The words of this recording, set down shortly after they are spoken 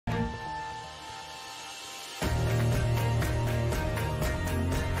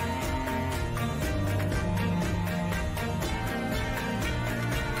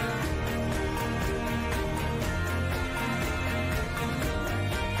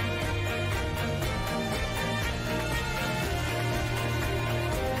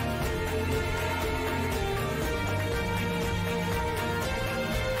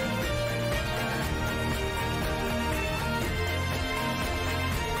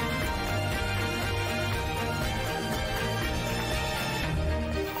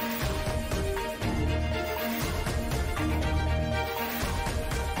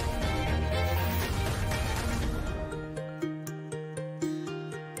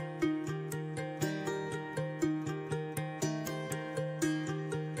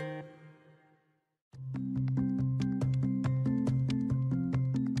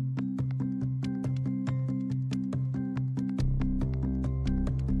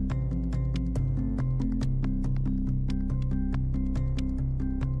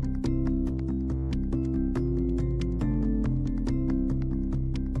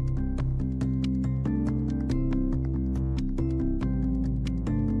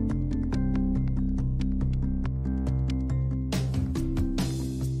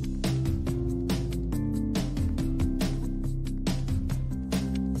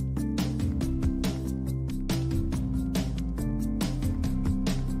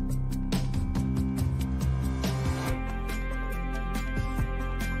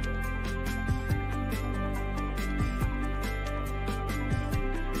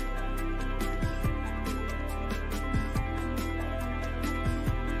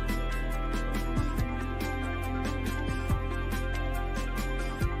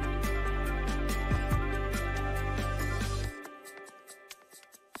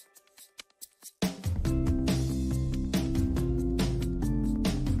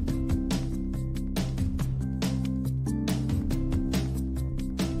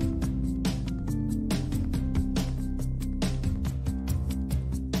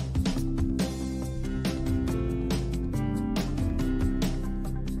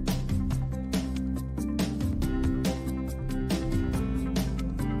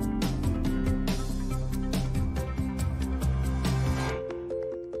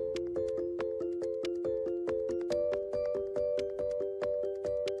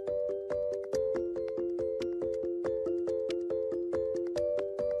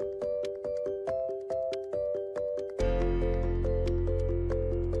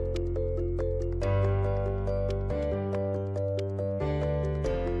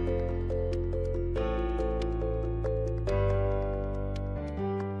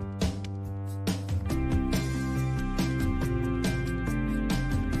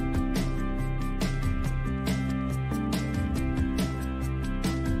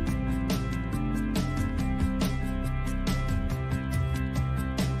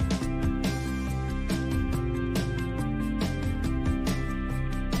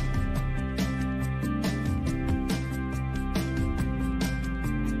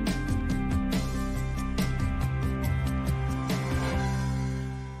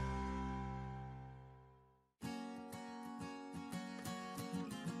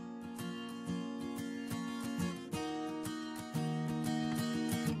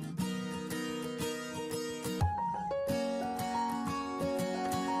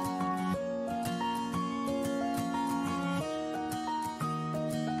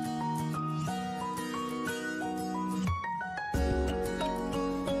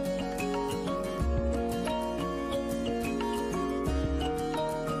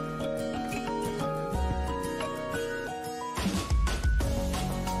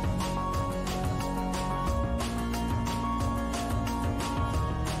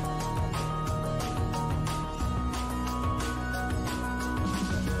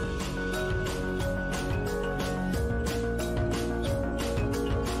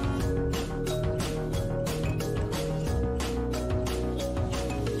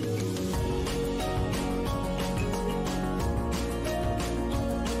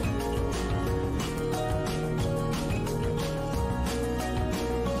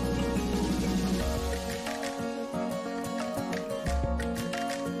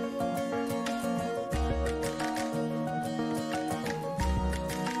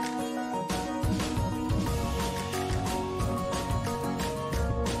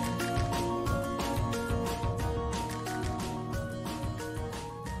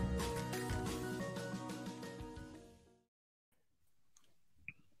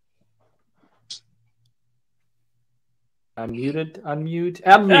Unmuted, unmute.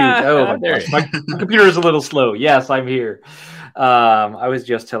 Oh my There gosh, my computer is a little slow. Yes, I'm here. I was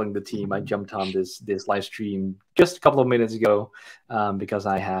just telling the team I jumped on this live stream just a couple of minutes ago because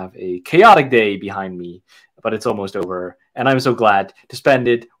I have a chaotic day behind me, but it's almost over, and I'm so glad to spend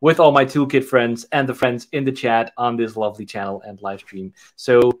it with all my Toolkit friends and the friends in the chat on this lovely channel and live stream.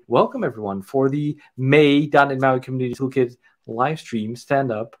 So welcome everyone for the May Done in Maui Community Toolkit live stream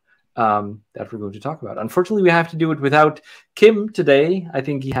stand up that we're going to talk about. Unfortunately, we have to do it without Kim today. I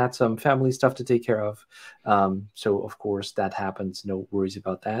think he had some family stuff to take care of. So, of course, that happens. No worries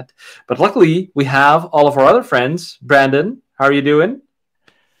about that. But luckily, we have all of our other friends. Brandon, how are you doing?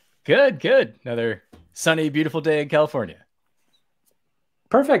 Good. Another sunny, beautiful day in California.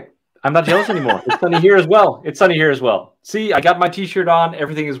 Perfect. I'm not jealous anymore. It's sunny here as well. See, I got my t-shirt on.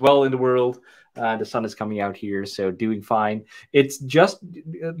 Everything is well in the world. The sun is coming out here, so doing fine. It's just,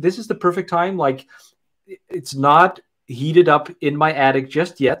 this is the perfect time. Like, it's not heated up in my attic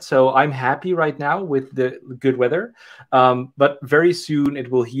just yet, so I'm happy right now with the good weather. But very soon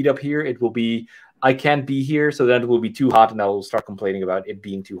it will heat up here. It will be, I can't be here, so then it will be too hot, and I will start complaining about it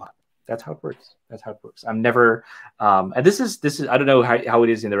being too hot. That's how it works. I'm never, and this is, I don't know how it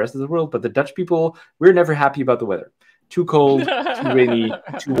is in the rest of the world, but the Dutch people, we're never happy about the weather. Too cold, too rainy,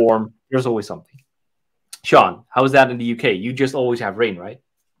 too warm. There's always something. Sean, how is that in the UK? You just always have rain, right?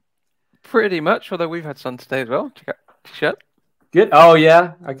 Pretty much, although we've had sun today as well. Check out the t-shirt. Good. Oh,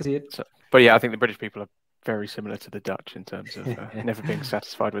 yeah, I can see it. So, but yeah, I think the British people are very similar to the Dutch in terms of never being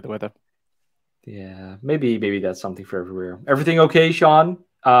satisfied with the weather. Yeah, maybe that's something for everywhere. Everything okay, Sean?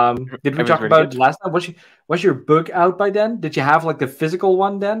 Did we talk about it last time? Was your book out by then? Did you have like the physical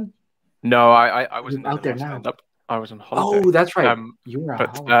one then? No, I wasn't out there now. Stand-up. I was on holiday. Oh, that's right. You were on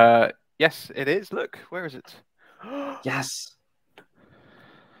holiday. Yes, it is. Look, where is it? Yes.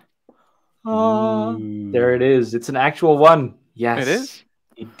 There it is. It's an actual one. Yes. It is?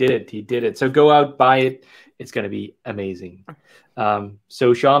 He did it. So go out, buy it. It's going to be amazing.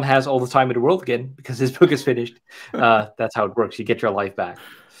 So Sean has all the time in the world again because his book is finished. That's how it works. You get your life back.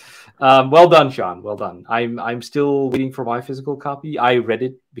 Well done, Sean. Well done. I'm still waiting for my physical copy. I read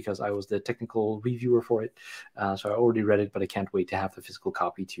it because I was the technical reviewer for it. So I already read it, but I can't wait to have the physical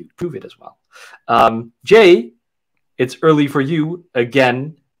copy to prove it as well. Jay, it's early for you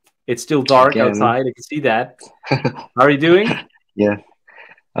again. It's still dark outside. I can see that. How are you doing? Yeah.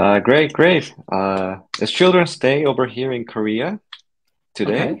 Great. It's Children's Day over here in Korea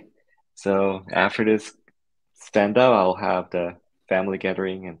today. Okay. So after this stand-up, I'll have the family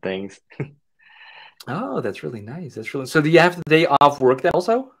gathering and things. Oh, that's really nice. So do you have the day off work then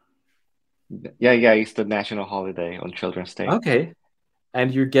also? Yeah. It's the national holiday on Children's Day. Okay.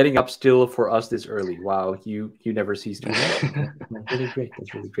 And you're getting up still for us this early. Wow, you never cease to work. That's really great.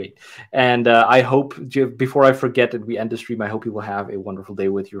 That's really great. And I hope, before I forget that we end the stream, I hope you will have a wonderful day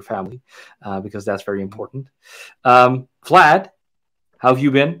with your family because that's very important. Vlad, how have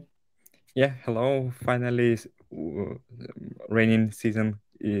you been? Yeah, hello. Finally, raining season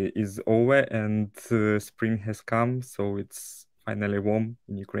is over and spring has come, so it's finally warm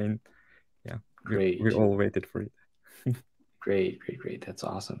in Ukraine. Yeah, great. We all waited for it. Great. That's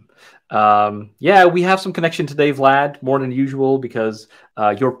awesome. Yeah, we have some connection today, Vlad, more than usual, because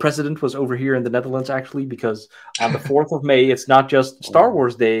your president was over here in the Netherlands, actually, because on the 4th of May, it's not just Star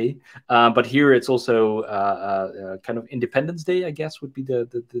Wars Day, but here it's also kind of Independence Day, I guess, would be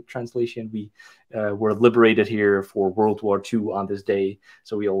the translation. We were liberated here for World War II on this day.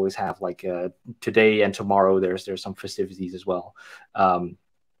 So we always have like today and tomorrow, there's some festivities as well.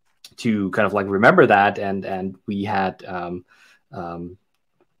 To kind of like remember that, and we had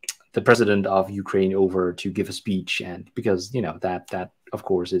the president of Ukraine over to give a speech, and because that of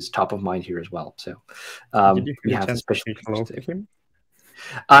course is top of mind here as well. So we have a special hello to him.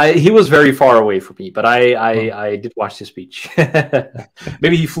 He was very far away from me, but I did watch his speech.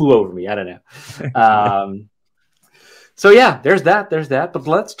 Maybe he flew over me. I don't know. So yeah, there's that. But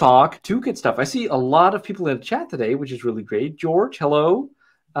let's talk Toolkit stuff. I see a lot of people in the chat today, which is really great. George, hello.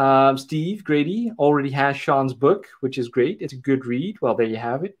 Steve Grady already has Sean's book, which is great. It's a good read. Well, there you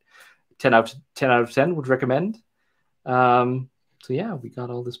have it. 10 out of 10 would recommend. So yeah, we got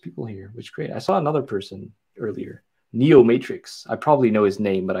all these people here, which is great. I saw another person earlier, Neo Matrix. I probably know his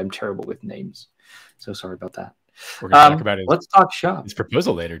name, but I'm terrible with names. So sorry about that. We're going to talk about let's talk Sean. His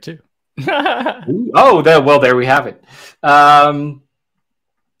proposal later too. There we have it.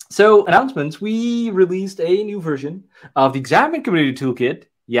 So announcements, we released a new version of the Examine Community Toolkit.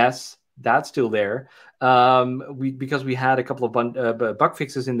 Yes, that's still there. because we had a couple of bug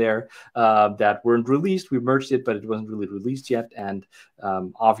fixes in there that weren't released. We merged it, but it wasn't really released yet, and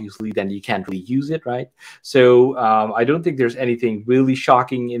obviously then you can't really use it, right? So I don't think there's anything really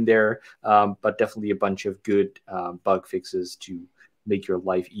shocking in there, but definitely a bunch of good bug fixes to make your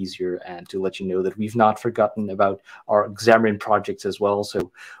life easier and to let you know that we've not forgotten about our Xamarin projects as well.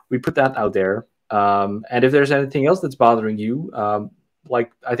 So we put that out there. And if there's anything else that's bothering you,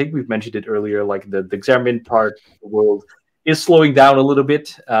 like I think we've mentioned it earlier, like the Xamarin part of the world is slowing down a little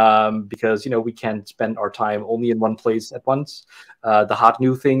bit because we can't spend our time only in one place at once. The hot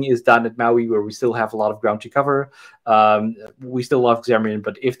new thing is .NET MAUI, where we still have a lot of ground to cover. We still love Xamarin,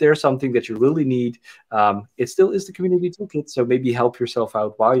 but if there's something that you really need, it still is the community toolkit. So maybe help yourself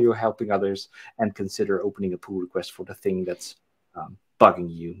out while you're helping others, and consider opening a pull request for the thing that's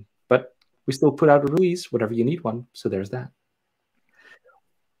bugging you. But we still put out a release whenever you need one. So there's that.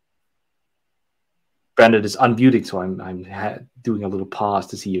 Brandon is unmuting, so I'm doing a little pause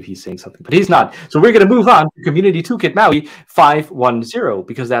to see if he's saying something, but he's not. So we're going to move on to Community Toolkit MAUI 5.10,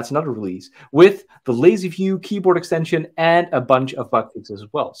 because that's another release with the Lazy View keyboard extension and a bunch of bug fixes as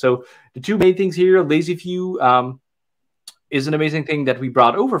well. So the two main things here, Lazy View is an amazing thing that we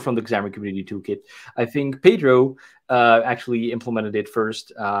brought over from the Xamarin Community Toolkit. I think Pedro actually implemented it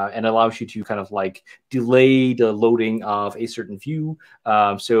first and allows you to kind of like delay the loading of a certain view.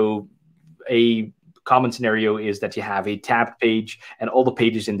 So a common scenario is that you have a tabbed page and all the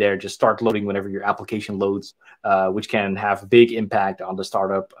pages in there just start loading whenever your application loads, which can have a big impact on the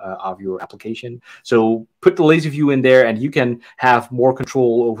startup of your application. So put the lazy view in there and you can have more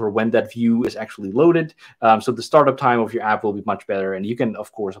control over when that view is actually loaded. So the startup time of your app will be much better. And you can,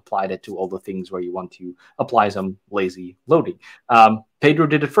 of course, apply that to all the things where you want to apply some lazy loading. Pedro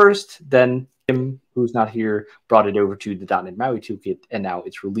did it first, then Tim, who's not here, brought it over to the .NET MAUI toolkit, and now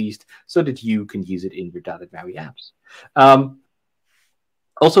it's released so that you can use it in your .NET MAUI apps.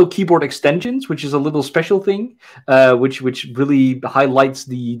 Also, keyboard extensions, which is a little special thing, which really highlights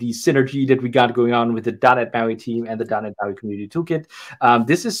the synergy that we got going on with the .NET MAUI team and the .NET MAUI Community Toolkit.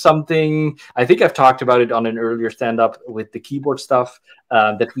 This is something, I think I've talked about it on an earlier stand-up with the keyboard stuff,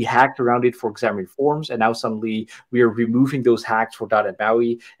 that we hacked around it for Xamarin Forms, and now suddenly we are removing those hacks for .NET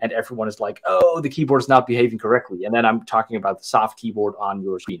MAUI, and everyone is like, oh, the keyboard's not behaving correctly. And then I'm talking about the soft keyboard on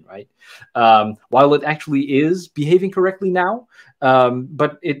your screen, right? While it actually is behaving correctly now,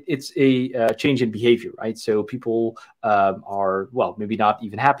 but it's a change in behavior, right? So people are, well, maybe not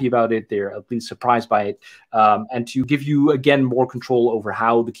even happy about it. They're at least surprised by it. And to give you, again, more control over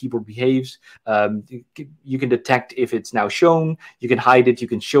how the keyboard behaves, you can detect if it's now shown. You can hide it. You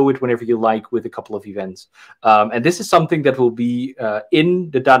can show it whenever you like with a couple of events. And this is something that will be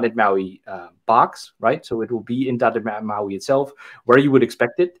in the .NET MAUI box, right? So it will be in .NET MAUI itself, where you would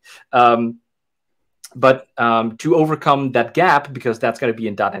expect it. But to overcome that gap, because that's going to be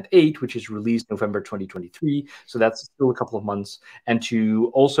in .NET 8, which is released November 2023, so that's still a couple of months, and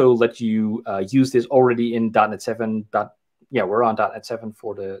to also let you use this already in .NET 7. Yeah, we're on .NET 7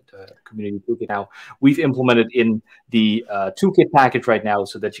 for the community toolkit now. We've implemented in the toolkit package right now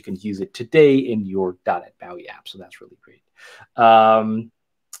so that you can use it today in your .NET MAUI app. So that's really great.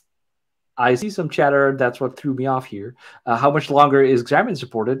 I see some chatter. That's what threw me off here. How much longer is Xamarin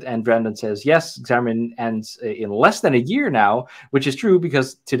supported? And Brandon says, yes, Xamarin ends in less than a year now, which is true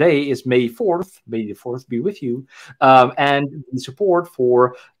because today is May 4th. May the 4th be with you. And the support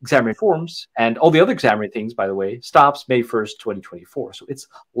for Xamarin Forms and all the other Xamarin things, by the way, stops May 1st, 2024. So it's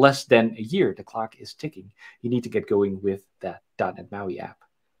less than a year. The clock is ticking. You need to get going with that .NET MAUI app.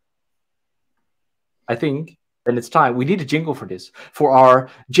 I think then it's time. We need a jingle for this, for our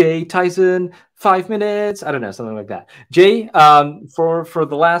Jay Tyson 5 minutes. I don't know, something like that. Jay, for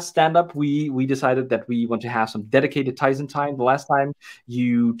the last stand-up, we decided that we want to have some dedicated Tyson time. The last time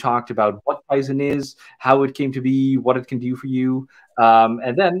you talked about what Tyson is, how it came to be, what it can do for you.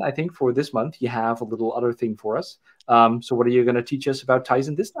 And then I think for this month, you have a little other thing for us. So what are you going to teach us about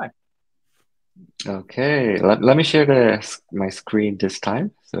Tyson this time? Okay, let me share my screen this time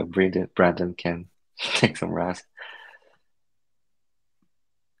so Brandon can take some rest.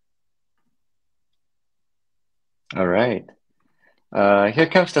 All right. Here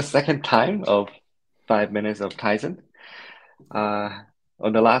comes the second time of 5 minutes of Tyson. On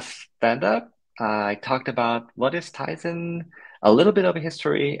the last stand-up, I talked about what is Tyson, a little bit of a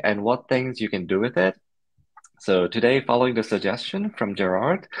history, and what things you can do with it. So today, following the suggestion from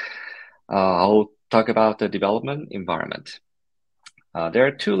Gerard, I'll talk about the development environment. There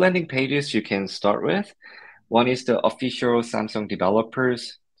are two landing pages you can start with. One is the official Samsung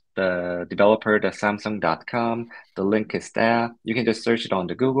developers, the Samsung.com. The link is there. You can just search it on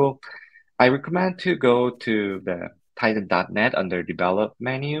the Google. I recommend to go to the Titan.net under Develop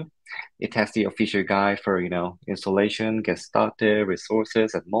menu. It has the official guide for, installation, get started,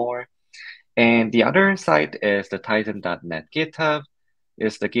 resources, and more. And the other site is the Titan.net GitHub.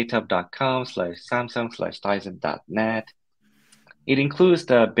 It's the github.com/samsung/Titan.net. It includes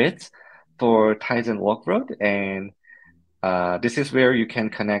the bits for Titan workload, and this is where you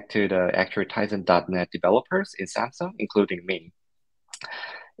can connect to the actual Titan.net developers in Samsung, including me.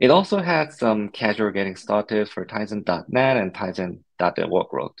 It also has some casual getting started for Titan.net and Titan.net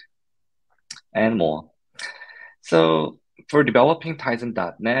workload, and more. So for developing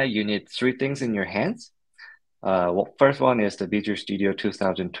Titan.net, you need three things in your hands. First one is the Visual Studio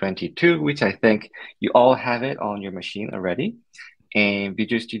 2022, which I think you all have it on your machine already. And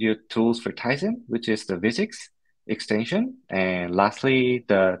Visual Studio Tools for Titan, which is the physics extension. And lastly,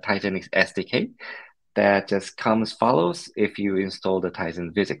 the Titan SDK that just comes follows if you install the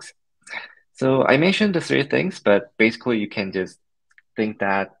Titan physics. So I mentioned the three things, but basically you can just think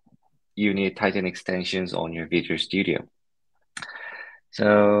that you need Titan extensions on your Visual Studio.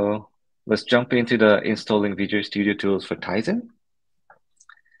 So let's jump into the installing Visual Studio Tools for Titan.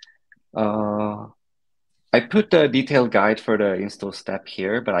 I put the detailed guide for the install step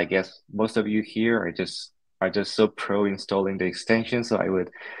here, but I guess most of you here are just so pro installing the extension, so I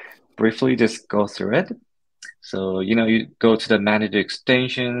would briefly just go through it. So, you go to the Manage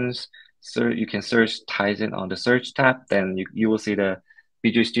Extensions, so you can search Titan on the Search tab, then you will see the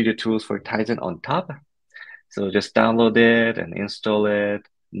Visual Studio Tools for Titan on top. So just download it and install it,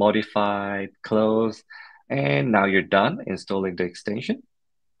 modify, close, and now you're done installing the extension.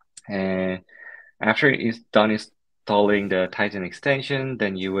 And after it's done installing the Titan extension,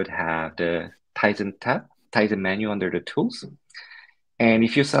 then you would have the Titan tab, Titan menu under the tools. And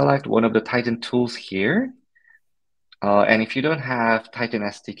if you select one of the Titan tools here, and if you don't have Titan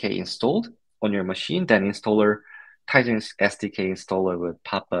SDK installed on your machine, then Titan SDK installer would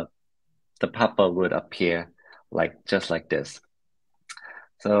pop up. The pop-up would appear just like this.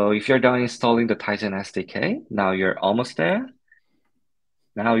 So if you're done installing the Titan SDK, now you're almost there.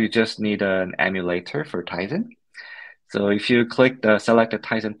 Now you just need an emulator for Titan. So if you select the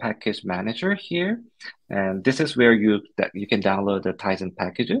Titan package manager here, and this is where you can download the Titan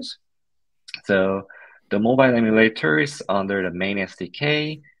packages. So the mobile emulator is under the main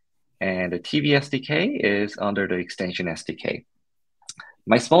SDK, and the TV SDK is under the extension SDK.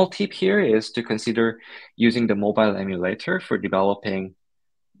 My small tip here is to consider using the mobile emulator for developing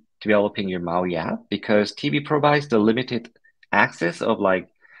your MAUI app, because TV provides the limited access of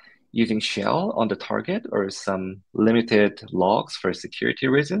using shell on the target or some limited logs for security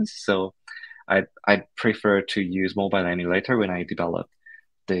reasons. So I'd prefer to use mobile emulator when I develop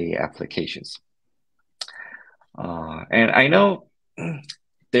the applications. And I know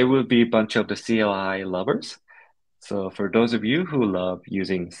there will be a bunch of the CLI lovers. So for those of you who love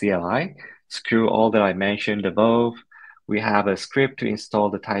using CLI, screw all that I mentioned above. We have a script to install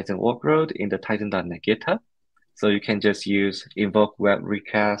the Titan workload in the Titan.net GitHub. So you can just use invoke web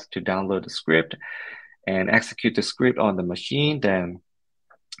request to download the script and execute the script on the machine. Then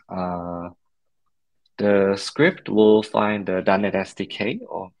the script will find the .NET SDK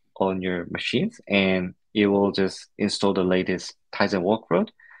on your machines, and it will just install the latest Titan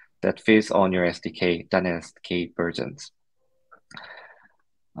workload that fits on your SDK, .NET SDK versions.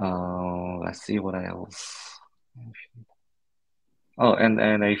 Let's see what else. Oh,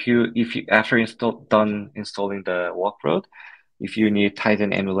 and if you after done installing the workload, if you need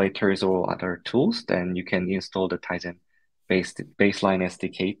Titan emulators or other tools, then you can install the Titan baseline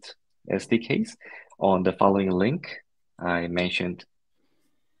SDKs on the following link I mentioned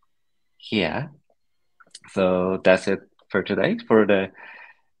here. So that's it for today for the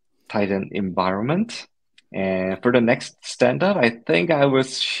Titan environment. And for the next stand-up, I think I will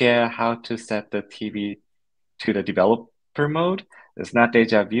share how to set the TV to the developer mode. It's not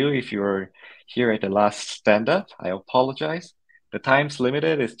deja vu if you're here at the last stand-up. I apologize. The time's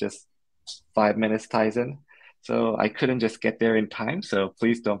limited. It's just 5 minutes, Titan. So I couldn't just get there in time. So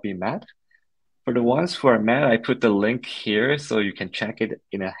please don't be mad. For the ones who are mad, I put the link here so you can check it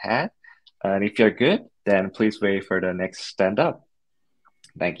in ahead. And if you're good, then please wait for the next stand-up.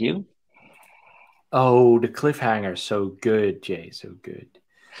 Thank you. Oh, the cliffhanger, so good, Jay, so good.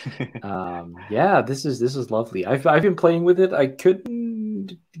 Yeah, this is lovely. I've been playing with it. I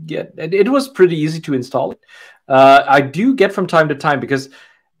couldn't get it. Was pretty easy to install it. I do get from time to time, because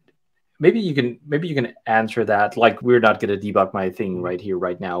maybe you can answer that. Like, we're not going to debug my thing right here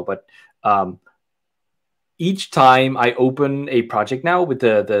right now, but each time I open a project now with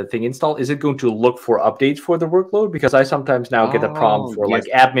the thing installed, is it going to look for updates for the workload? Because I sometimes now get a prompt for yes. like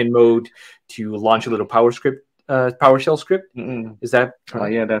admin mode to launch a little PowerShell script. Is that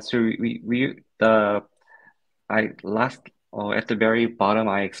correct? Yeah, that's true. At the very bottom,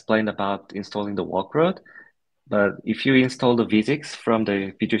 I explained about installing the workload. But if you install the physics from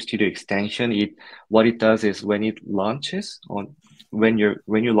the Visual Studio extension, what it does is when it launches when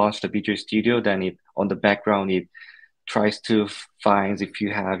you launch the Visual Studio, then it on the background it tries to find if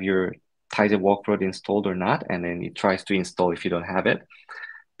you have your Tizen workload installed or not, and then it tries to install if you don't have it.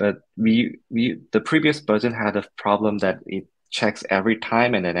 But the previous version had a problem that it checks every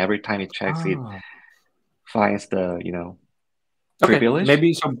time, and then every time it checks, it finds the privilege.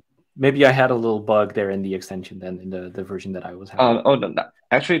 Maybe I had a little bug there in the extension then in the version that I was having. No,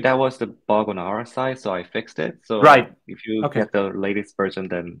 actually that was the bug on our side, so I fixed it. So if you get the latest version,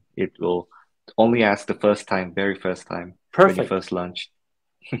 then it will only ask the very first time when you first launch.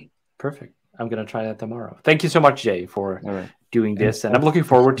 Perfect. I'm gonna try that tomorrow. Thank you so much, Jay, for doing this, and I'm looking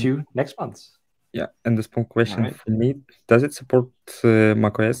forward to next month's. Yeah, and the small question for me: does it support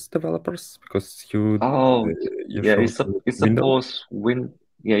macOS developers? Because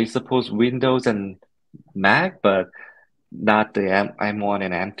it supports Windows and Mac, but not the M1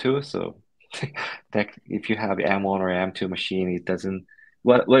 and M2. So that if you have M1 or M2 machine, it doesn't.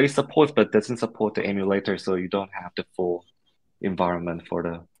 Well, it supports, but doesn't support the emulator, so you don't have the full environment for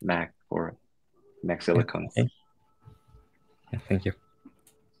the Mac or Mac Silicon. Okay. Yeah, thank you.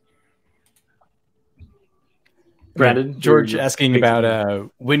 Brandon, George asking about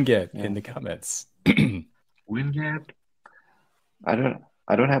WinGet in the comments. WinGet, I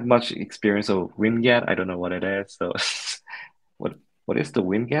don't have much experience of WinGet. I don't know what it is. So, what is the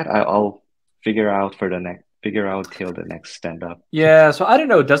WinGet? I'll figure out till the next stand-up. Yeah, so I don't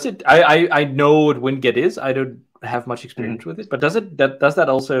know. Does it? I know what WinGet is. I don't have much experience with it, but does that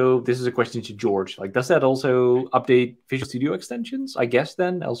also? This is a question to George. Like, does that also update Visual Studio extensions? I guess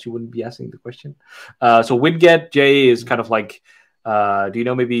then, else you wouldn't be asking the question. So WinGet, Jay, is kind of like, do you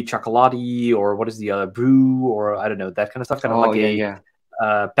know maybe Chocolati or what is the other Brew or I don't know, that kind of stuff. Kind of like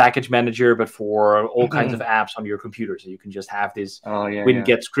package manager, but for all kinds of apps on your computer. So you can just have this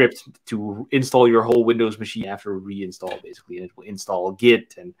WinGet script to install your whole Windows machine after reinstall, basically, and it will install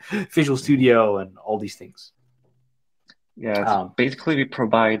Git and Visual Studio and all these things. Yeah, basically we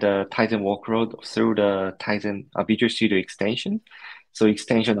provide a Tizen workload through the Tizen Visual Studio extension. So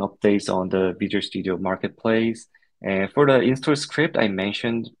extension updates on the Visual Studio marketplace. And for the install script I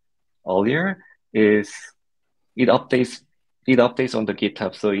mentioned earlier, it updates on the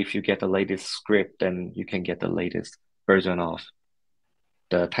GitHub. So if you get the latest script, then you can get the latest version of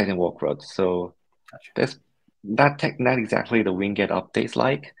the Tizen workload. So that's not exactly the WinGet updates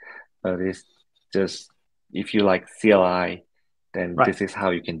but it's just if you like CLI, then this is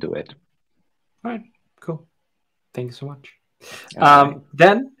how you can do it. All right, cool. Thank you so much.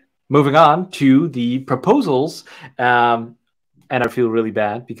 Then moving on to the proposals, and I feel really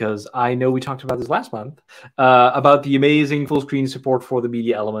bad because I know we talked about this last month, about the amazing full screen support for the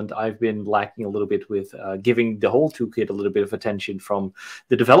media element. I've been lacking a little bit with giving the whole toolkit a little bit of attention from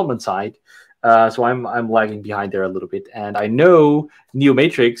the development side. So I'm lagging behind there a little bit. And I know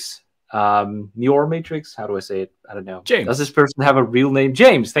Neomatrix, Neomatrix, how do I say it? I don't know. James. Does this person have a real name?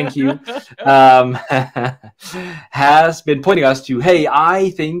 James, thank you. Has been pointing us to, hey, I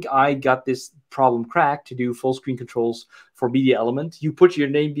think I got this problem cracked to do full screen controls for media element. You put your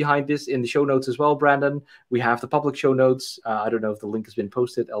name behind this in the show notes as well, Brandon. We have the public show notes. I don't know if the link has been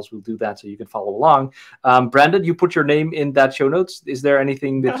posted, else we'll do that so you can follow along. Brandon, you put your name in that show notes. Is there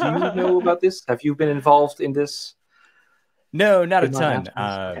anything that you know about this? Have you been involved in this? No, not a ton.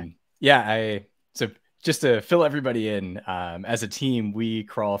 So just to fill everybody in, as a team, we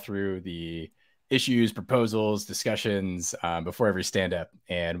crawl through the issues, proposals, discussions before every stand-up,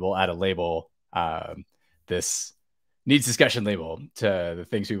 and we'll add a label, this needs discussion label, to the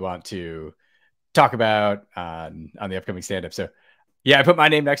things we want to talk about on the upcoming stand-up. So yeah, I put my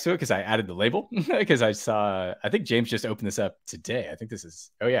name next to it because I added the label because I think James just opened this up today. I think this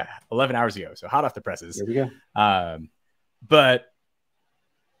is 11 hours ago, so hot off the presses. There we go. But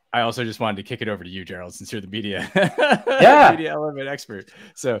I also just wanted to kick it over to you, Gerald, since you're the media media element expert.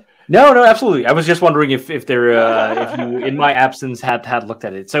 So no, absolutely. I was just wondering if there if you in my absence had looked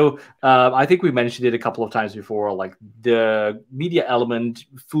at it. So I think we mentioned it a couple of times before. Like the media element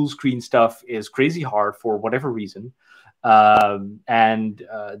full screen stuff is crazy hard for whatever reason, and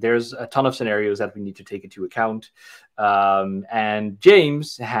there's a ton of scenarios that we need to take into account. And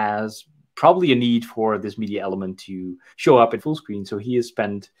James has probably a need for this media element to show up in full screen. So he has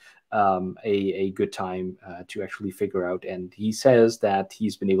spent a good time to actually figure out, and he says that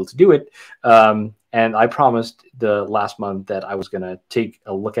he's been able to do it. And I promised the last month that I was going to take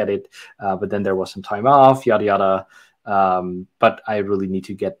a look at it, but then there was some time off, yada yada. But I really need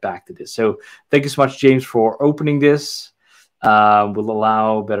to get back to this. So thank you so much, James, for opening this. Will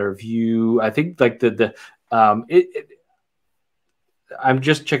allow better view. I think like I'm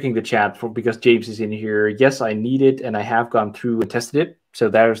just checking the chat because James is in here. Yes, I need it, and I have gone through and tested it. So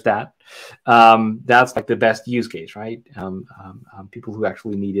there's that. That's like the best use case, right? People who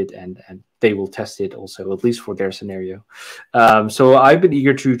actually need it, and they will test it also, at least for their scenario. So I've been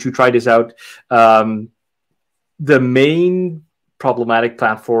eager to try this out. The main problematic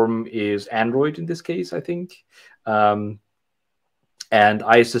platform is Android in this case, I think. And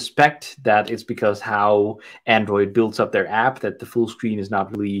I suspect that it's because how Android builds up their app, that the full screen is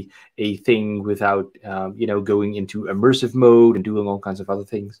not really a thing without, going into immersive mode and doing all kinds of other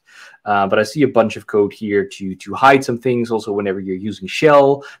things. But I see a bunch of code here to hide some things also whenever you're using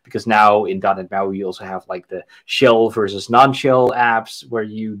shell, because now in .NET MAUI, you also have like the shell versus non-shell apps where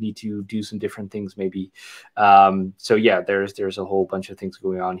you need to do some different things maybe. So yeah, there's a whole bunch of things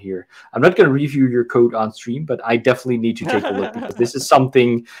going on here. I'm not going to review your code on stream, but I definitely need to take a look because this is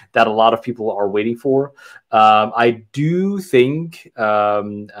something that a lot of people are waiting for. I do think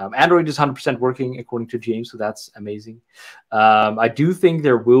Android is 100% working according to James, so that's amazing. I do think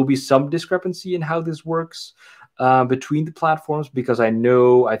there will be some discrepancy in how this works between the platforms, because I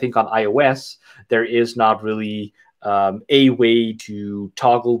think on iOS there is not really a way to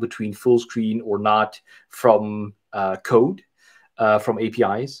toggle between full screen or not from code, from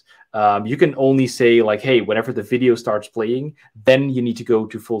APIs. You can only say like, hey, whenever the video starts playing, then you need to go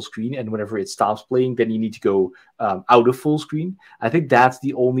to full screen. And whenever it stops playing, then you need to go out of full screen. I think that's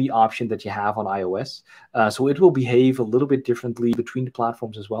the only option that you have on iOS. So it will behave a little bit differently between the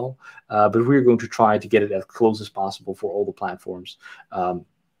platforms as well. But we're going to try to get it as close as possible for all the platforms,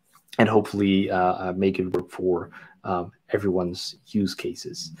 and hopefully make it work for everyone's use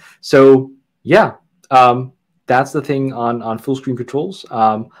cases. So yeah. That's the thing on full screen controls.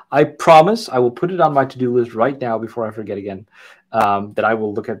 I promise I will put it on my to-do list right now before I forget again, that I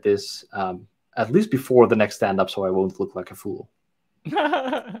will look at this at least before the next stand-up, so I won't look like a fool.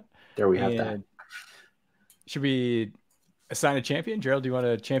 There we have that. Should we assign a champion? Gerald, do you want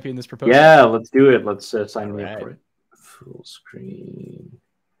to champion this proposal? Yeah, let's do it. Let's sign me up for it. Full screen.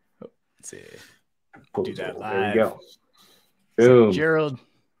 Let's see. Proposal. Do that live. There you go. So Boom. Gerald,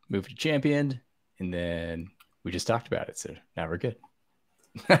 move to championed, and then we just talked about it, so now we're good.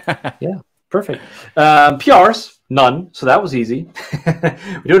 Yeah, perfect. PRs, none, so that was easy.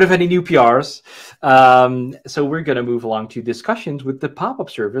 We don't have any new PRs. So we're going to move along to discussions with the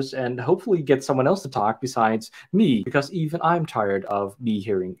pop-up service and hopefully get someone else to talk besides me, because even I'm tired of me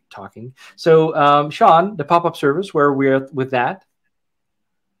talking. So Sean, the pop-up service, where we're with that?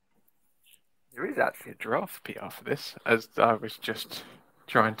 There is actually a draft PR for this, as I was just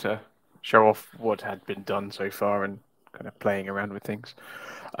trying to show off what had been done so far and kind of playing around with things.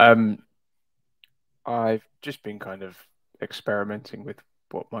 I've just been kind of experimenting with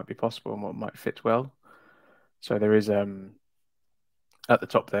what might be possible and what might fit well. So there is at the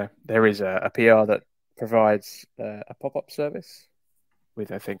top there is a PR that provides a pop-up service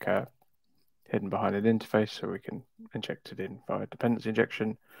with, I think, hidden behind an interface, so we can inject it in via dependency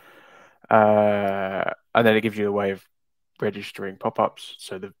injection. And then it gives you a way of registering pop-ups,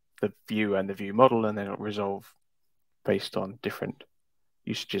 so the view and the view model, and then it'll resolve based on different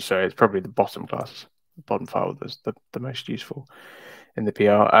usages. So it's probably the bottom file that's the most useful in the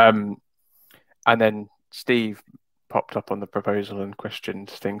PR. And then Steve popped up on the proposal and questioned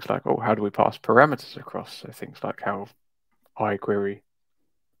things like, oh, how do we pass parameters across? So things like how iQuery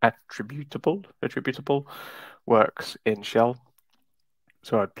attributable works in shell.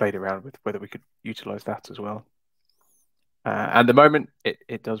 So I played around with whether we could utilize that as well. At the moment,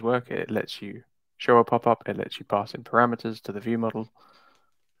 it does work. It lets you show a pop-up. It lets you pass in parameters to the view model,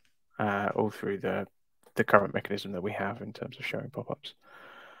 all through the current mechanism that we have in terms of showing pop-ups.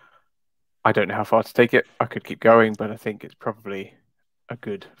 I don't know how far to take it. I could keep going, but I think it's probably a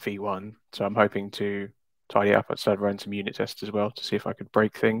good V1. So I'm hoping to tidy up. I'd start running some unit tests as well to see if I could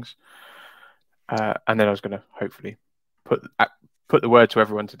break things. And then I was going to hopefully put the word to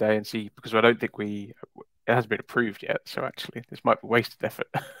everyone today and see, because I don't think it hasn't been approved yet. So actually, this might be wasted effort.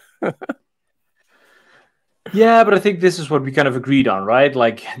 Yeah, but I think this is what we kind of agreed on, right?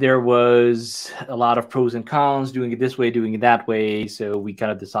 Like there was a lot of pros and cons, doing it this way, doing it that way. So we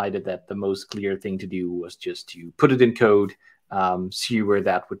kind of decided that the most clear thing to do was just to put it in code, see where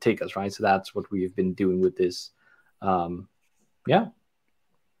that would take us, right? So that's what we have been doing with this. Yeah.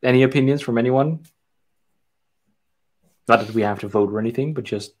 Any opinions from anyone? Not that we have to vote or anything, but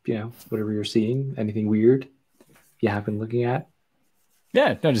just, whatever you're seeing, anything weird you have been looking at.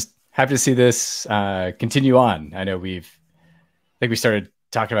 Yeah, no, just happy to see this continue on. I know I think we started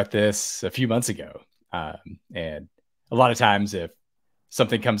talking about this a few months ago. And a lot of times if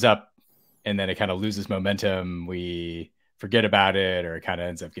something comes up and then it kind of loses momentum, we forget about it or it kind of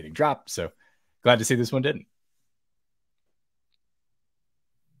ends up getting dropped. So glad to see this one didn't.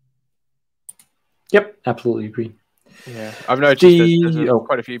 Yep, absolutely agree. Yeah, I've noticed there's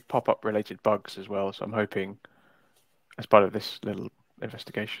quite a few pop-up related bugs as well. So I'm hoping as part of this little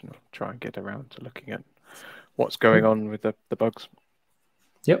investigation, I'll try and get around to looking at what's going on with the bugs.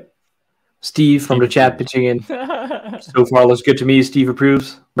 Yep. Steve from the chat pitching in. So far looks good to me. Steve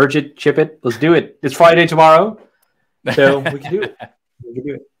approves. Merge it, ship it. Let's do it. It's Friday tomorrow, so we can do it.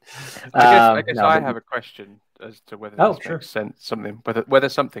 I guess I have a question as to whether this makes sense. Whether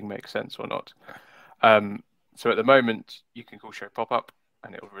something makes sense or not. So at the moment, you can call show pop-up,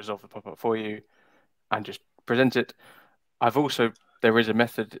 and it will resolve the pop-up for you, and just present it. There is a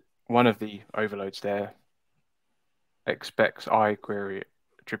method. One of the overloads there expects iQuery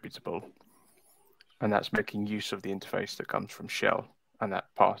attributable, and that's making use of the interface that comes from shell, and that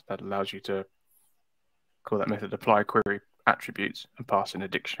allows you to call that method apply query attributes and pass in a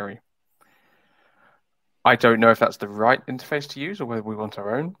dictionary. I don't know if that's the right interface to use or whether we want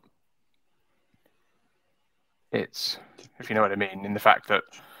our own. It's, if you know what I mean, in the fact that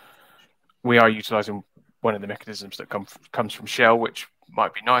we are utilizing one of the mechanisms that comes from shell, which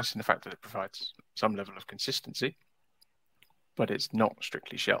might be nice in the fact that it provides some level of consistency, but it's not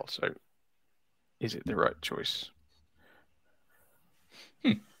strictly shell. So is it the right choice?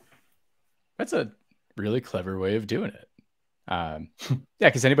 That's a really clever way of doing it. Yeah,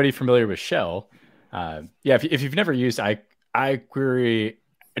 because anybody familiar with shell, if you've never used iQuery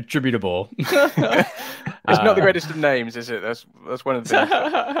attributable, it's not the greatest of names, is it? That's one of the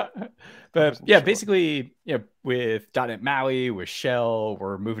things. But yeah, basically, with .NET MAUI, with shell,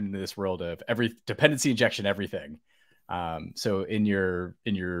 we're moving into this world of every dependency injection, everything. So in your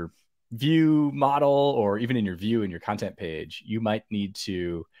view model, or even in your view in your content page, you might need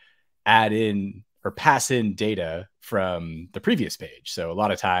to add in or pass in data from the previous page. So a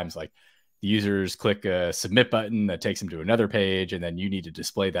lot of times, like, the users click a submit button that takes them to another page, and then you need to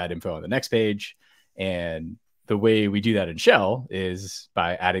display that info on the next page. And the way we do that in shell is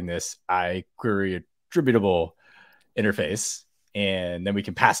by adding this iQuery attributable interface, and then we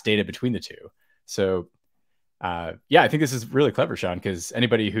can pass data between the two. So I think this is really clever, Sean, because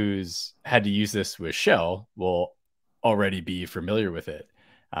anybody who's had to use this with shell will already be familiar with it.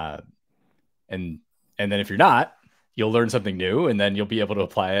 And then if you're not, you'll learn something new, and then you'll be able to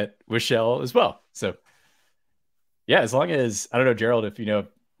apply it with shell as well. So yeah, as long as, I don't know, Gerald, if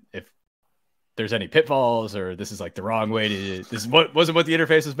there's any pitfalls, or this is like the wrong way to, this wasn't what the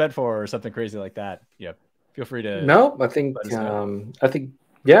interface was meant for, or something crazy like that, feel free to. No, I think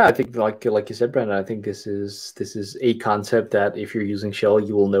like you said, Brandon, I think this is a concept that if you're using shell,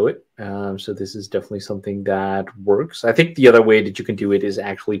 you will know it. So this is definitely something that works. I think the other way that you can do it is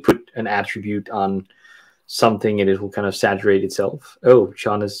actually put an attribute on something and it will kind of saturate itself. Oh,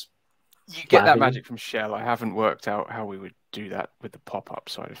 Sean is. You get that magic from shell. I haven't worked out how we would do that with the pop-up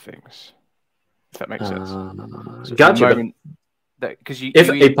side of things. If that makes sense. So gotcha. If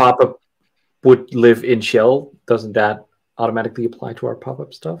a pop-up would live in shell, doesn't that automatically apply to our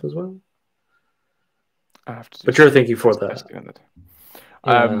pop-up stuff as well? But you're thinking for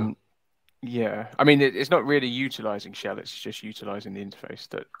that. Yeah, I mean, it's not really utilizing shell. It's just utilizing the interface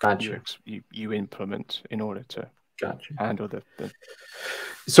that you implement in order to handle the.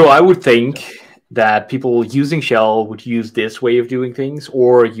 So I would think that people using shell would use this way of doing things,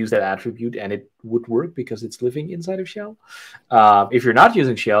 or use that attribute, and it would work because it's living inside of shell. If you're not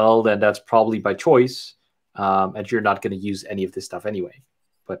using shell, then that's probably by choice, and you're not going to use any of this stuff anyway.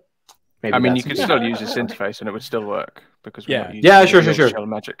 But maybe you could still use this interface, and it would still work because sure. Shell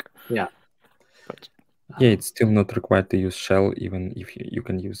magic. Yeah. It's still not required to use shell, even if you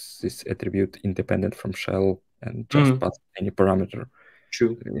can use this attribute independent from shell and just pass any parameter.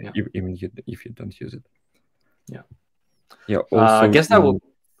 True. Even if you don't use it. Yeah. Yeah. Also, I guess that will.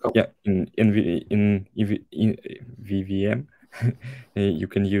 In VVM, you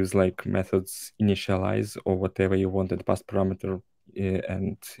can use like methods initialize or whatever you want at pass parameter,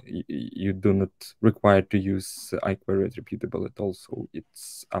 and you do not require to use iQuery attributable at all. So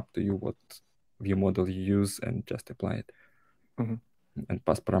it's up to you what view model you use and just apply it. And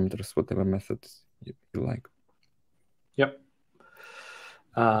pass parameters whatever methods you like. Yep.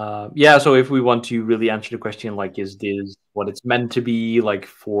 Yeah, so if we want to really answer the question, like, is this what it's meant to be, like,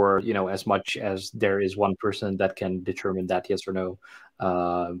 for, as much as there is one person that can determine that, yes or no,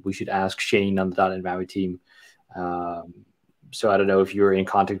 we should ask Shane on the .NET MAUI team. So I don't know if you're in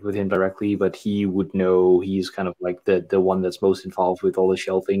contact with him directly, but he would know. He's kind of like the one that's most involved with all the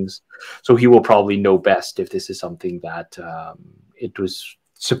shell things. So he will probably know best if this is something that it was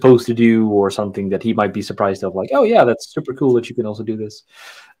supposed to do, or something that he might be surprised of, like, oh yeah, that's super cool that you can also do this.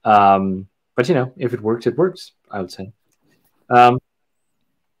 But if it works, it works, I would say. So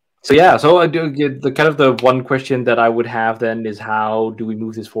yeah, so I do get the kind of the one question that I would have then is, how do we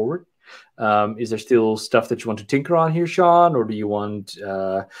move this forward? Is there still stuff that you want to tinker on here, Sean, or do you want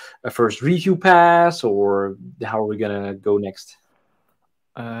a first review pass, or how are we gonna go next?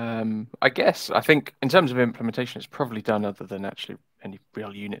 I think in terms of implementation, it's probably done other than actually any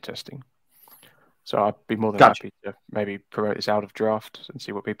real unit testing. So I'd be more than happy to maybe promote this out of draft and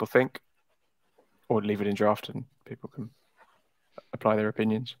see what people think, or leave it in draft and people can apply their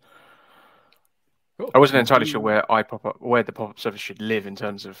opinions. Cool. I wasn't entirely sure where the pop-up service should live in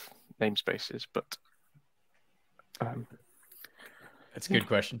terms of namespaces, but that's a good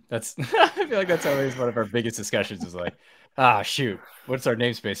question. That's I feel like that's always one of our biggest discussions, is like, shoot, what's our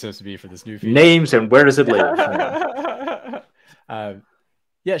namespace supposed to be for this new feature? Names, and where does it live?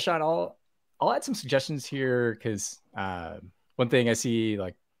 Yeah, Sean, I'll add some suggestions here, because one thing I see,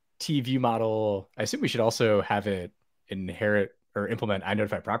 like T-view model, I assume we should also have it inherit or implement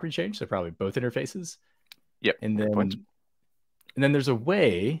iNotify property change, so probably both interfaces. Yep. And then there's a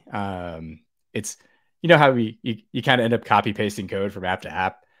way, it's, how you kind of end up copy pasting code from app to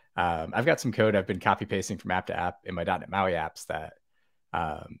app. I've got some code I've been copy pasting from app to app in my .NET MAUI apps that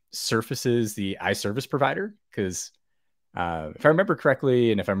surfaces the iService provider, because if I remember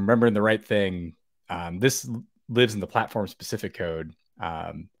correctly, and if I'm remembering the right thing, this lives in the platform specific code,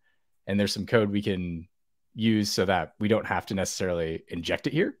 and there's some code we can use so that we don't have to necessarily inject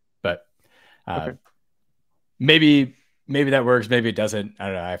it here. But okay. Maybe that works, maybe it doesn't. I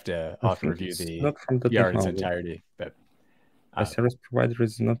don't know. I'll have to review the PR in its entirety. But service provider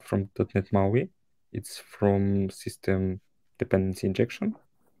is not from .NET MAUI. It's from system dependency injection.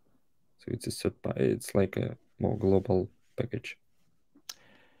 So it's like a more global package.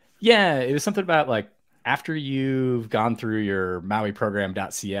 Yeah, it was something about, like, after you've gone through your MAUI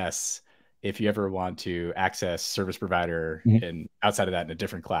program.cs, if you ever want to access service provider and outside of that in a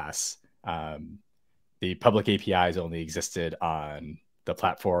different class, the public APIs only existed on the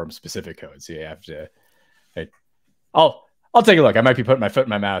platform specific code. So you have to, I'll take a look. I might be putting my foot in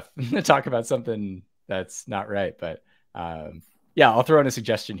my mouth to talk about something that's not right, but yeah, I'll throw in a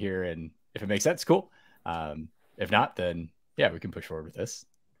suggestion here, and if it makes sense, cool. If not, then yeah, we can push forward with this.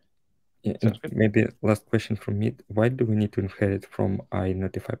 Yeah, and maybe last question from me. Why do we need to inherit from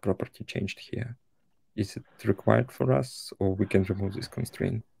iNotify property changed here? Is it required for us, or we can remove this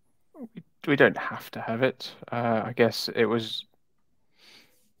constraint? We don't have to have it. I guess it was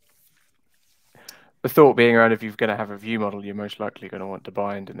the thought being around, if you're going to have a view model, you're most likely going to want to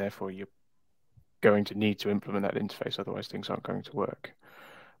bind, and therefore you're going to need to implement that interface. Otherwise, things aren't going to work.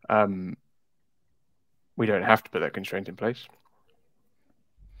 We don't have to put that constraint in place.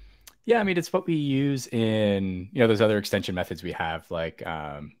 Yeah, I mean, it's what we use in those other extension methods we have, like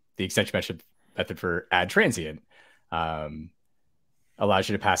the extension method for add transient allows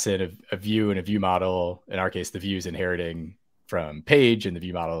you to pass in a view and a view model. In our case, the view is inheriting from page, and the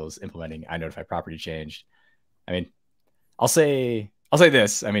view model is implementing iNotify property changed. I mean, I'll say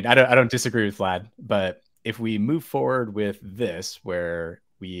this. I mean, I don't disagree with Vlad, but if we move forward with this, where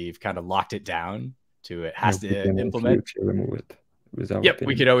we've kind of locked it down to it has to implement, remove it. Yep,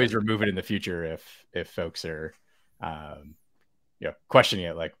 we could always remove it in the future if folks are questioning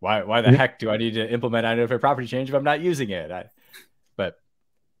it, like, why the heck do I need to implement iNotify property change if I'm not using it? But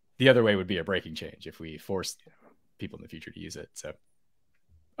the other way would be a breaking change if we force people in the future to use it. So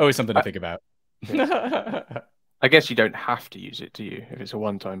always something to think about. I guess you don't have to use it, do you? If it's a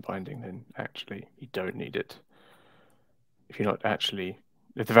one-time binding, then actually you don't need it. If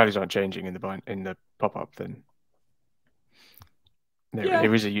the values aren't changing in the pop-up, then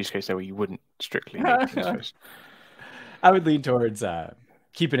there is a use case there where you wouldn't strictly need this. I would lean towards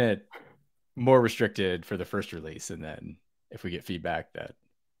keeping it more restricted for the first release, and then if we get feedback that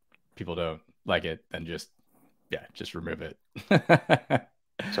people don't like it, then just remove it.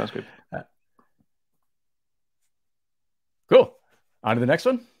 Sounds good. Cool. On to the next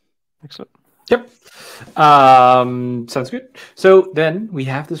one. Excellent. Yep. Sounds good. So then we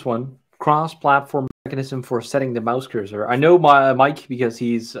have this one, cross-platform mechanism for setting the mouse cursor. I know Mike, because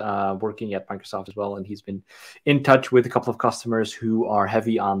he's working at Microsoft as well, and he's been in touch with a couple of customers who are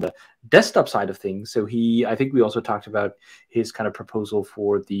heavy on the desktop side of things. So I think we also talked about his kind of proposal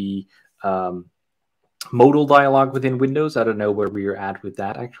for the modal dialog within Windows. I don't know where we're at with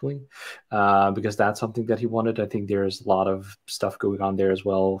that actually, because that's something that he wanted. I think there's a lot of stuff going on there as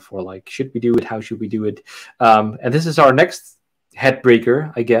well for like, should we do it? How should we do it? And this is our next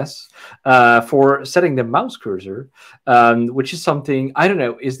headbreaker, I guess, for setting the mouse cursor, which is something, I don't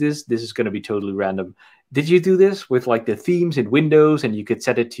know, this is going to be totally random. Did you do this with like the themes in Windows, and you could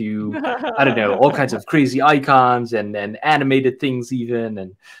set it to, I don't know, all kinds of crazy icons and animated things even,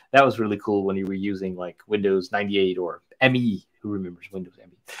 and that was really cool when you were using like Windows 98 or ME. Who remembers Windows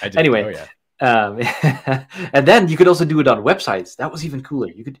ME? I did. Anyway, Oh, yeah. And then you could also do it on websites. That was even cooler.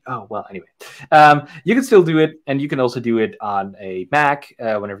 You could, oh, well, anyway. You can still do it, and you can also do it on a Mac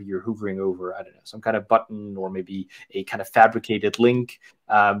whenever you're hovering over, I don't know, some kind of button or maybe a kind of fabricated link.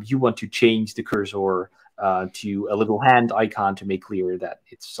 You want to change the cursor to a little hand icon to make clear that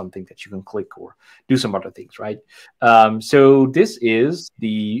it's something that you can click or do some other things, right? So this is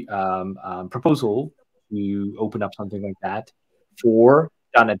the proposal to open up something like that for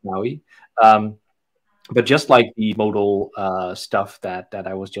 .NET MAUI. But just like the modal stuff that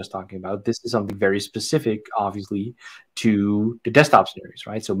I was just talking about, this is something very specific, obviously, to the desktop scenarios,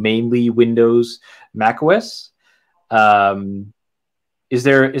 right? So mainly Windows, Mac OS. Is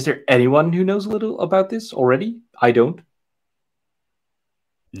there anyone who knows a little about this already? I don't.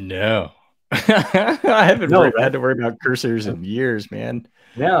 No. I haven't had to worry about cursors in years, man.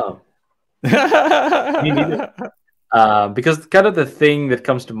 No. Me neither. Because kind of the thing that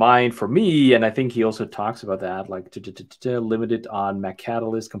comes to mind for me, and I think he also talks about that, like to limit it on Mac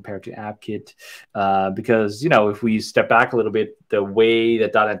Catalyst compared to AppKit, because, you know, if we step back a little bit, the way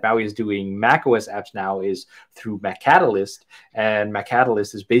that .NET MAUI is doing macOS apps now is through Mac Catalyst, and Mac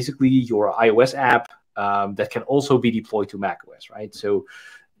Catalyst is basically your iOS app that can also be deployed to macOS, right? So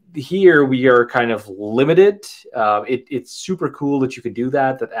here we are kind of limited. It's super cool that you can do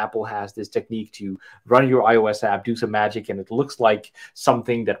that Apple has this technique to run your iOS app, do some magic, and it looks like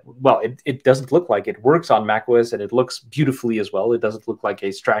something that, well, it doesn't look like it works on macOS, and it looks beautifully as well. It doesn't look like a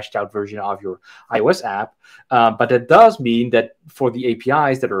trashed out version of your iOS app, but it does mean that for the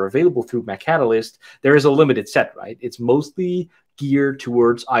APIs that are available through Mac Catalyst, there is a limited set, right? It's mostly geared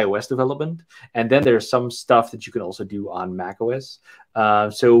towards iOS development, and then there's some stuff that you can also do on macOS.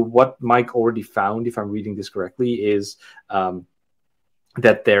 So what Mike already found, if I'm reading this correctly, is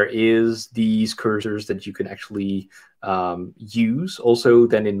that there is these cursors that you can actually use also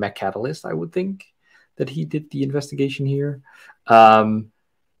then in Mac Catalyst. I would think that he did the investigation here.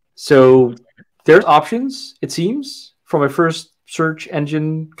 So there's options, it seems, from a first search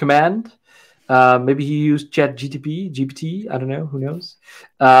engine command. Maybe he used GPT, I don't know, who knows?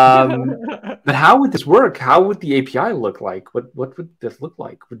 But how would this work? How would the API look like? What would this look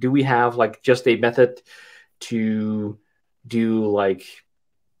like? Do we have like just a method to do like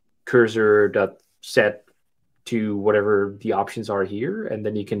cursor.set to whatever the options are here, and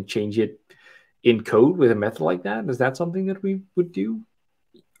then you can change it in code with a method like that? Is that something that we would do?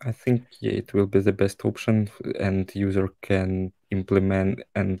 I think it will be the best option, and user can implement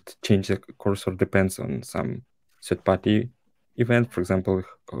and change the cursor depends on some third-party event, for example,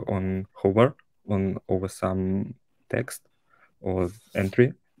 on hover over some text or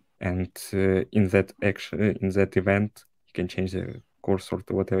entry, and in that event, you can change the cursor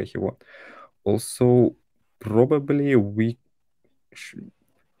to whatever you want. Also, probably we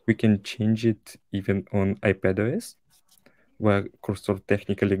can change it even on iPadOS, where cursor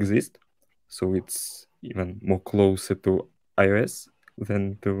technically exists, so it's even more closer to iOS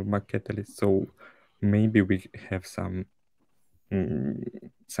than to Mac Catalyst. So maybe we have some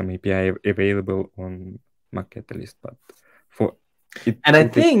API available on Mac Catalyst, but for it, and I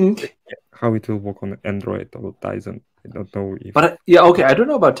think how it will work on Android or Tizen, I don't know if. But yeah, okay, I don't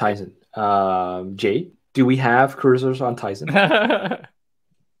know about Tizen. Jay, do we have cursors on Tizen?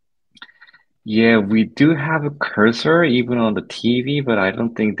 Yeah, we do have a cursor even on the TV, but I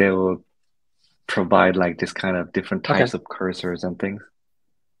don't think they will provide like this kind of different types of cursors and things.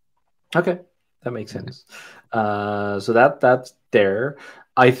 Okay, that makes sense. So that's there.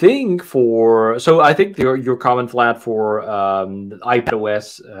 I think your comment, Vlad, for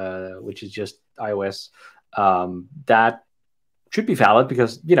iPadOS, which is just iOS, that should be valid,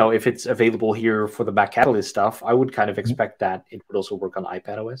 because, you know, if it's available here for the Mac Catalyst stuff, I would kind of expect that it would also work on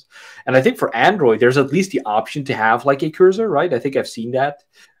iPadOS. And I think for Android, there's at least the option to have like a cursor, right? I think I've seen that.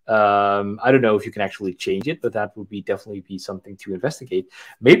 I don't know if you can actually change it, but that would definitely be something to investigate.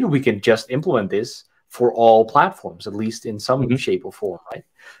 Maybe we can just implement this for all platforms, at least in some Mhm. shape or form, right?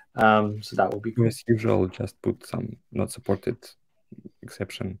 So that would be cool. As usual, just put some not supported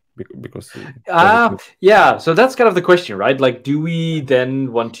exception because yeah, so that's kind of the question, right? Like, do we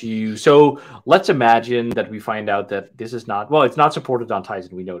then want to, so let's imagine that we find out that this is not, well, it's not supported on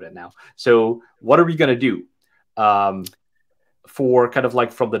Tizen, we know that now. So what are we going to do? For kind of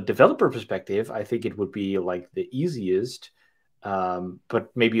like from the developer perspective, I think it would be like the easiest,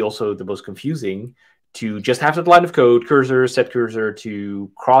 but maybe also the most confusing, to just have that line of code, cursor, set cursor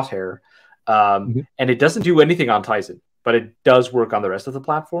to crosshair, and it doesn't do anything on Tizen, but it does work on the rest of the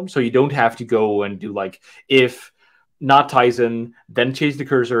platform. So you don't have to go and do like if not Tizen, then change the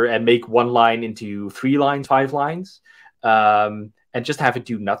cursor and make one line into 3 lines, 5 lines, and just have it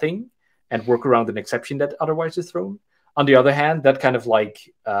do nothing and work around an exception that otherwise is thrown. On the other hand, that kind of like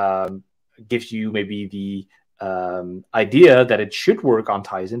gives you maybe the idea that it should work on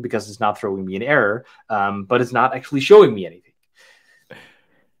Tizen because it's not throwing me an error, but it's not actually showing me anything.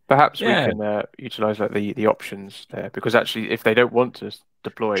 Perhaps we can utilize like the options there, because actually, if they don't want to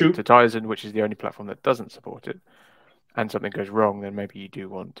deploy True. to Tizen, which is the only platform that doesn't support it, and something goes wrong, then maybe you do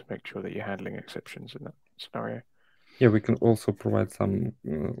want to make sure that you're handling exceptions in that scenario. Yeah, we can also provide some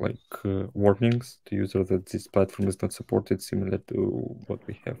warnings to users that this platform is not supported, similar to what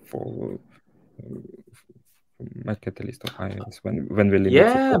we have for MyCatalyst or iOS when we limit.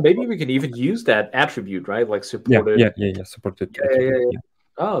 Yeah, maybe we can even use that attribute, right? Like supported. Yeah, supported attribute. Yeah.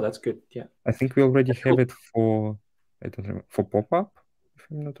 Oh, that's good. Yeah, I think we already have it for, I don't remember, for pop-up, if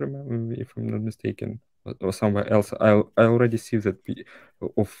I'm not mistaken, or somewhere else. I already see that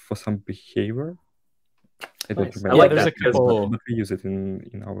for some behavior. I don't remember. Yeah, there's a couple. But we use it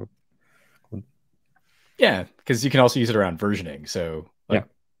in our code. Yeah, because you can also use it around versioning. So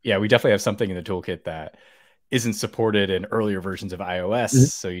yeah, we definitely have something in the toolkit that isn't supported in earlier versions of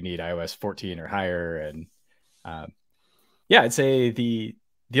iOS. So you need iOS 14 or higher. And yeah, I'd say the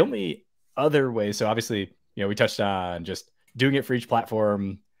only other way, so obviously, we touched on just doing it for each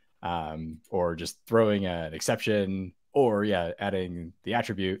platform, or just throwing an exception, or adding the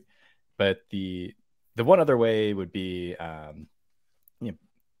attribute. But the one other way would be,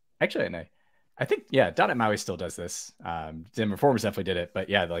 actually, and I think, .NET MAUI still does this. Dim Reformers definitely did it, but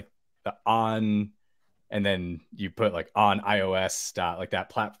like the on, and then you put like on iOS like that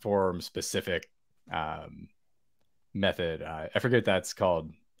platform specific method. I forget what that's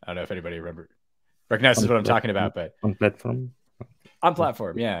called. I don't know if anybody recognizes what I'm talking about, but on platform. On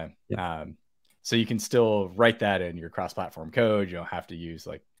platform, yeah. So you can still write that in your cross-platform code. You don't have to use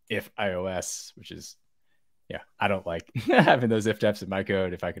like if iOS, which is, I don't like having those if defs in my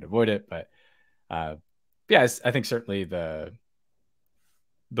code if I could avoid it. But I think certainly the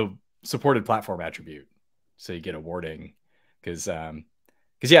supported platform attribute, so you get a warning, because I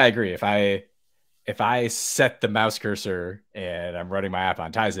agree. If I set the mouse cursor and I'm running my app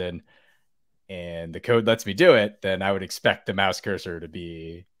on Tizen and the code lets me do it, then I would expect the mouse cursor to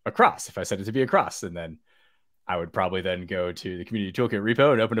be across. If I set it to be across, and then I would probably then go to the community toolkit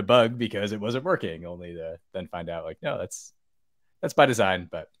repo and open a bug because it wasn't working, only to then find out like, no, that's by design.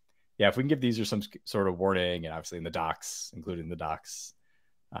 But yeah, if we can give these or some sort of warning, and obviously in the docs, including the docs,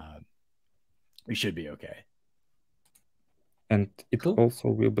 we should be okay. And it also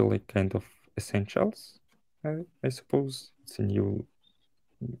will be like kind of essentials, I suppose. It's a new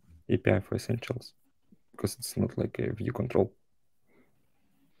API for essentials because it's not like a view control.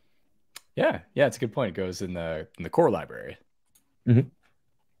 Yeah, it's a good point. It goes in the core library.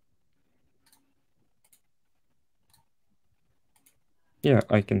 Yeah,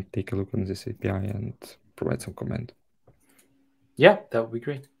 I can take a look on this API and provide some comment. Yeah, that would be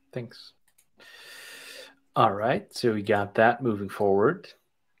great. Thanks. All right, so we got that moving forward.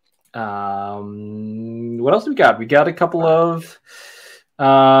 What else do we got? We got a couple of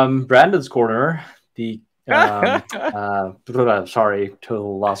Brandon's corner. The sorry,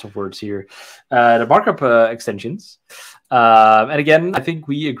 total loss of words here. The markup extensions. And again, I think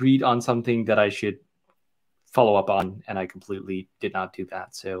we agreed on something that I should follow up on, and I completely did not do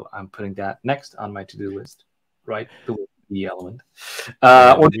that. So I'm putting that next on my to-do list, right? The element.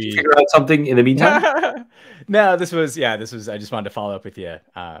 Or did you figure out something in the meantime? No, this was I just wanted to follow up with you.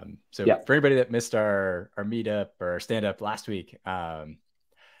 For anybody that missed our meetup or our stand-up last week,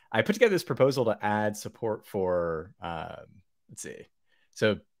 I put together this proposal to add support for, let's see.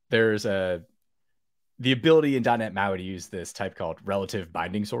 So there's the ability in .NET MAUI to use this type called relative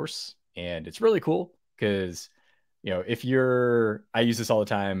binding source. And it's really cool because, I use this all the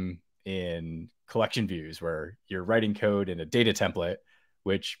time in collection views where you're writing code in a data template,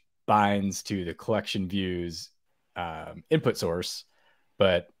 which binds to the collection views input source.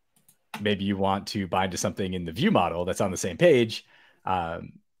 But maybe you want to bind to something in the view model that's on the same page.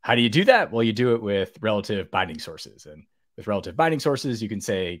 How do you do that? Well, you do it with relative binding sources. And with relative binding sources, you can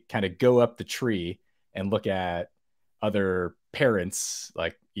say, kind of go up the tree and look at other parents,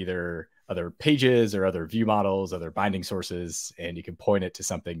 like either other pages or other view models, other binding sources, and you can point it to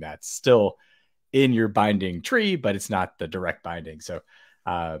something that's still in your binding tree, but it's not the direct binding. So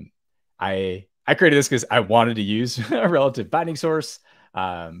I created this because I wanted to use a relative binding source,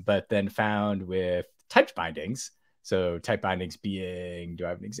 but then found with typed bindings. So type bindings being, do I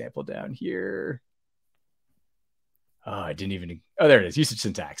have an example down here? Oh, there it is, usage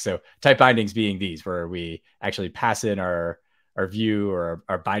syntax. So type bindings being these, where we actually pass in our view or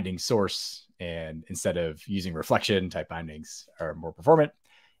our binding source, and instead of using reflection, type bindings are more performant.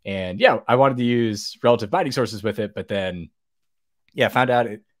 And yeah, I wanted to use relative binding sources with it, but then found out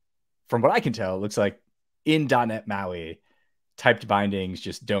from what I can tell, it looks like in .NET MAUI, typed bindings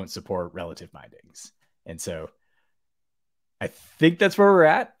just don't support relative bindings. And so I think that's where we're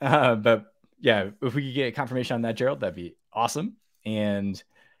at. But yeah, if we could get confirmation on that, Gerald, that'd be awesome. And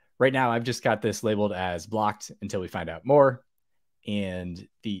right now I've just got this labeled as blocked until we find out more. And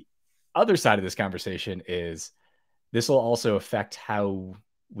the other side of this conversation is this will also affect how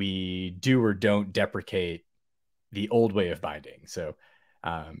we do or don't deprecate the old way of binding. So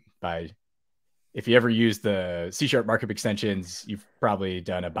if you ever use the C# markup extensions, you've probably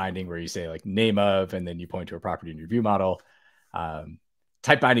done a binding where you say like name of, and then you point to a property in your view model.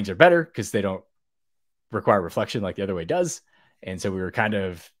 Type bindings are better because they don't require reflection like the other way does. And so we were kind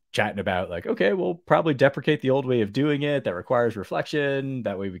of chatting about like, okay, we'll probably deprecate the old way of doing it that requires reflection.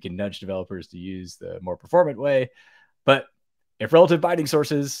 That way we can nudge developers to use the more performant way. But if relative binding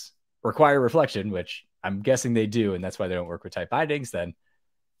sources require reflection, which I'm guessing they do, and that's why they don't work with type bindings, then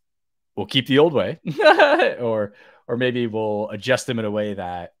we'll keep the old way, or maybe we'll adjust them in a way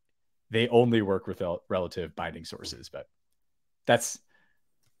that they only work with relative binding sources. But that's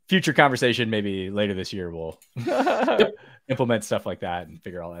future conversation. Maybe later this year we'll implement stuff like that and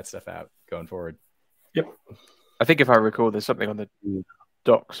figure all that stuff out going forward. Yep. I think if I recall, there's something on the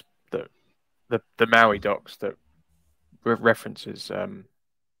docs, that the MAUI docs, that references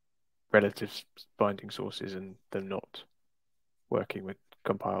relative binding sources and them not working with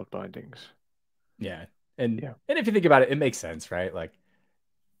compiled bindings. Yeah. And if you think about it, it makes sense, right? Like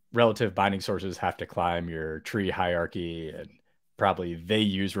relative binding sources have to climb your tree hierarchy, and probably they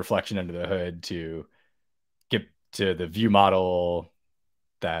use reflection under the hood to get to the view model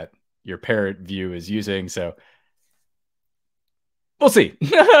that your parent view is using. So we'll see.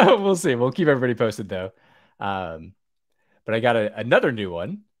 We'll see. We'll keep everybody posted though. But I got another new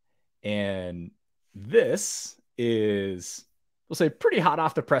one, and this is, we'll say, pretty hot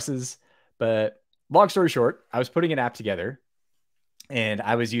off the presses. But long story short, I was putting an app together, and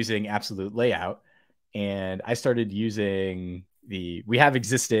I was using absolute layout, and I started using we have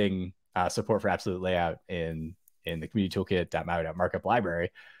existing support for absolute layout in the community toolkit.maui.markup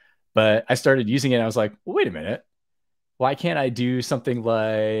library, but I started using it, and I was like, well, wait a minute, why can't I do something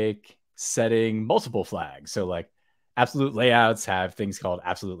like setting multiple flags? So like absolute layouts have things called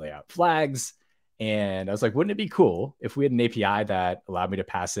absolute layout flags. And I was like, wouldn't it be cool if we had an API that allowed me to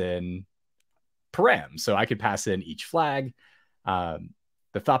pass in params? So I could pass in each flag. The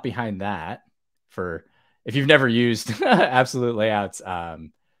thought behind that, for if you've never used absolute layouts,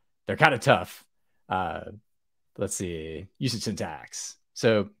 they're kind of tough. Let's see, usage syntax.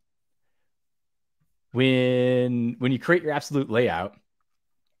 So when you create your absolute layout,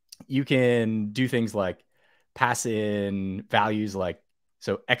 you can do things like pass in values like,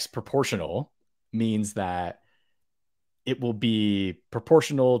 so X proportional means that it will be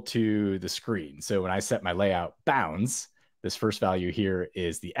proportional to the screen. So when I set my layout bounds, this first value here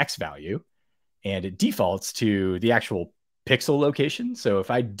is the X value, and it defaults to the actual pixel location. So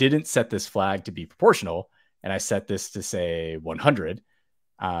if I didn't set this flag to be proportional, and I set this to say 100,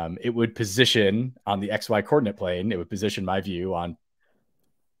 it would position on the XY coordinate plane. It would position my view on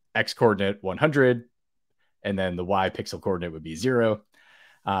X coordinate 100, and then the Y pixel coordinate would be 0.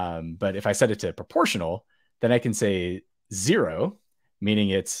 But if I set it to proportional, then I can say 0, meaning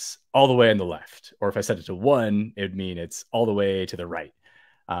it's all the way on the left. Or if I set it to 1, it would mean it's all the way to the right.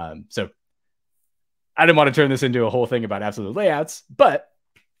 So I didn't want to turn this into a whole thing about absolute layouts, but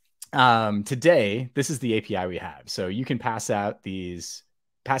today, this is the API we have. So you can pass in these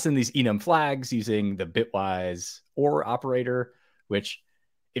enum flags using the bitwise OR operator, which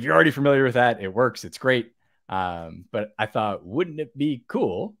if you're already familiar with that, it works. It's great. But I thought, wouldn't it be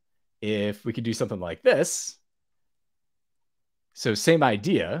cool if we could do something like this, So same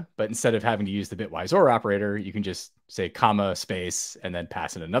idea, but instead of having to use the bitwise OR operator, you can just say comma space and then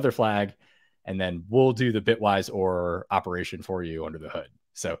pass in another flag, and then we'll do the bitwise OR operation for you under the hood.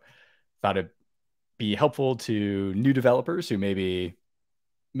 So thought it'd be helpful to new developers who maybe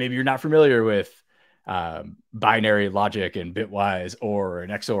you're not familiar with binary logic and bitwise OR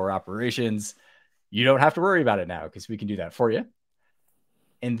and XOR operations. You don't have to worry about it now because we can do that for you.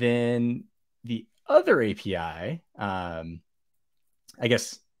 And then the other API, I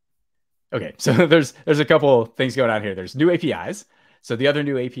guess. Okay, so there's a couple things going on here. There's new APIs. So the other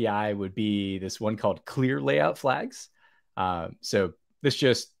new API would be this one called clear layout flags. So this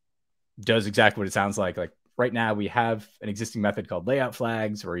just does exactly what it sounds like. Like right now we have an existing method called layout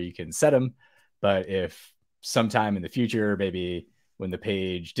flags where you can set them. But if sometime in the future, maybe when the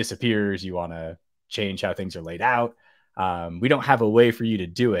page disappears, you want to change how things are laid out, we don't have a way for you to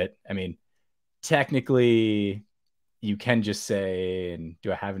do it. I mean, technically, you can just say, and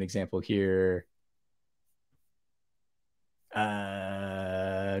do I have an example here?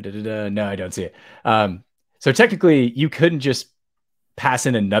 No, I don't see it. So technically, you couldn't just pass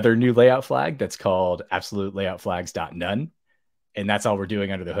in another new layout flag that's called absolute layout flags.none. And that's all we're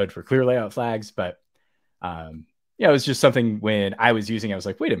doing under the hood for clear layout flags. But it was just something when I was using, I was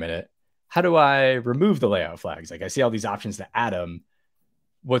like, wait a minute, how do I remove the layout flags? Like I see all these options to add them.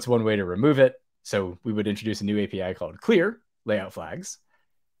 What's one way to remove it? So we would introduce a new API called clear layout flags.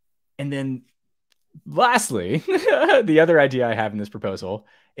 And then lastly, the other idea I have in this proposal,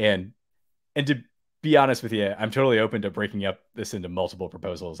 and to be honest with you, I'm totally open to breaking up this into multiple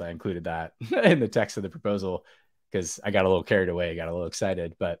proposals. I included that in the text of the proposal because I got a little carried away, got a little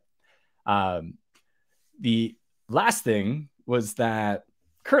excited. But the last thing was that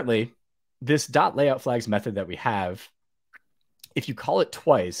currently this .layout flags method that we have, if you call it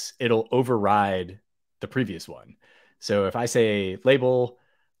twice, it'll override the previous one. So if I say label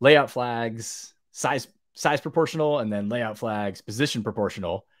layout flags size proportional and then layout flags position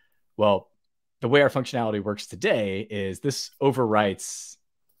proportional, well, the way our functionality works today is this overwrites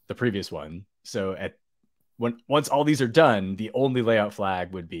the previous one. So once all these are done, the only layout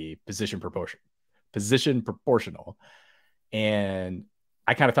flag would be position proportional. And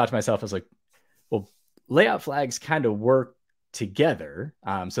I kind of thought to myself, I was like, well, layout flags kind of work together.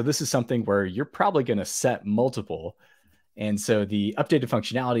 So this is something where you're probably going to set multiple. And so the updated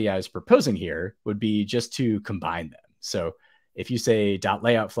functionality I was proposing here would be just to combine them. So if you say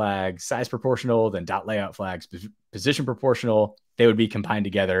 .layout flags size proportional, then .layout flags position proportional, they would be combined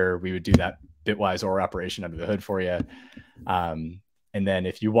together. We would do that bitwise OR operation under the hood for you. And then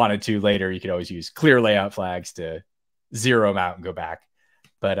if you wanted to later, you could always use clear layout flags to zero them out and go back.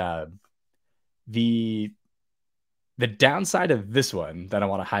 But the downside of this one that I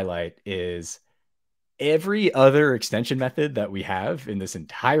want to highlight is every other extension method that we have in this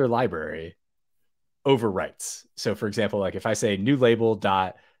entire library overwrites. So for example, like if I say new label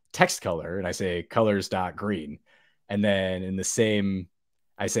dot text color and I say colors dot green, and then in the same,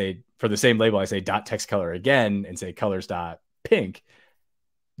 I say for the same label, I say dot text color again and say colors dot pink,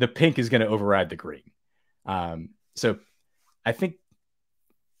 the pink is going to override the green. So I think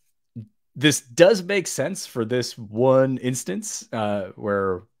this does make sense for this one instance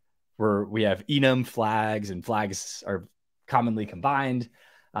where we have enum flags and flags are commonly combined.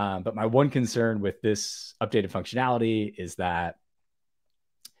 But my one concern with this updated functionality is that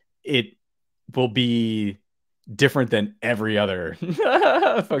it will be different than every other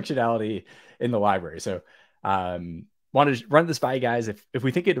functionality in the library. So want to run this by you guys. If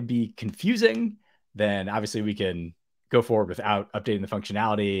we think it would be confusing, then obviously we can go forward without updating the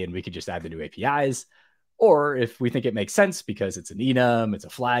functionality and we could just add the new APIs. Or if we think it makes sense because it's an enum, it's a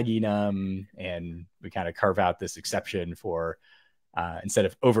flag enum, and we kind of carve out this exception for instead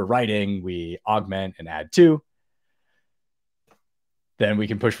of overwriting, we augment and add to, then we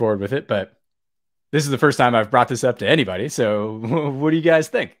can push forward with it. But this is the first time I've brought this up to anybody. So what do you guys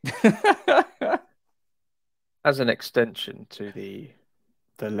think? As an extension to the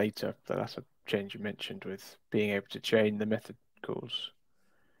latter change you mentioned with being able to chain the method calls,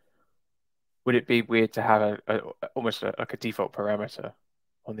 would it be weird to have almost like a default parameter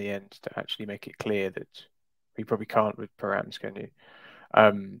on the end to actually make it clear that you probably can't with params, can you?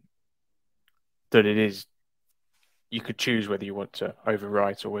 That it is, you could choose whether you want to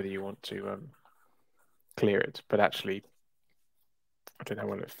overwrite or whether you want to clear it, but actually, I don't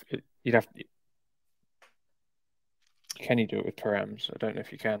know you'd have to. Can you do it with params? I don't know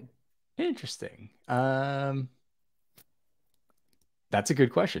if you can. Interesting. That's a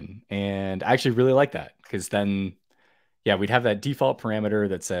good question. And I actually really like that because then, yeah, we'd have that default parameter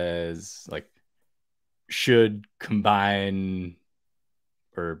that says like should combine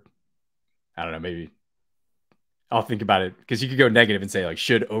or I don't know, maybe I'll think about it, because you could go negative and say like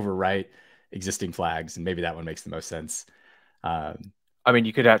should overwrite existing flags, and maybe that one makes the most sense. I mean,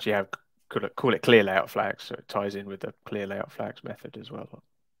 you could actually have call it clear layout flags, so it ties in with the clear layout flags method as well.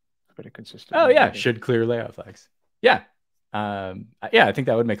 A bit of consistency. Oh yeah, should clear layout flags. Yeah. Yeah, I think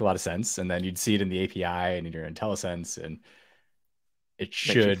that would make a lot of sense. And then you'd see it in the API and in your IntelliSense, and it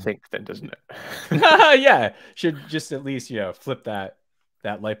should makes you think then, doesn't it? Yeah, should just at least, flip that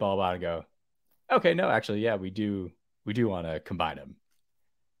light bulb on and go, okay, no, actually, yeah, we do want to combine them.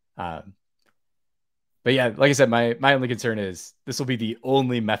 But yeah, like I said, my only concern is this will be the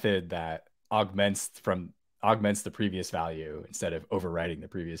only method that augments the previous value instead of overwriting the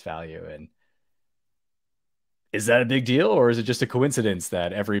previous value. And is that a big deal, or is it just a coincidence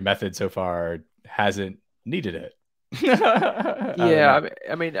that every method so far hasn't needed it? Yeah,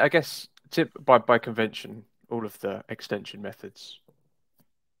 I mean, I guess by convention, all of the extension methods,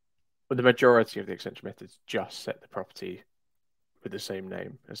 or the majority of the extension methods, just set the property with the same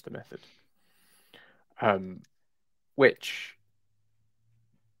name as the method, which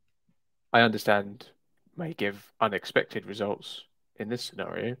I understand may give unexpected results in this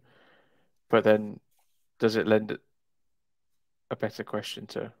scenario, but then does it lend a better question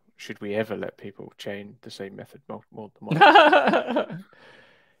to, should we ever let people chain the same method multiple times?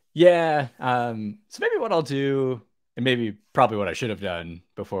 Yeah. So maybe what I'll do, and maybe probably what I should have done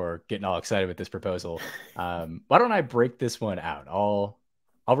before getting all excited with this proposal, why don't I break this one out? I'll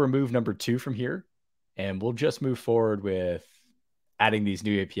remove number 2 from here, and we'll just move forward with adding these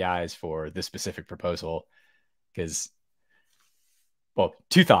new APIs for this specific proposal. Because, well,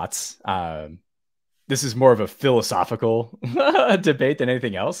 2 thoughts. This is more of a philosophical debate than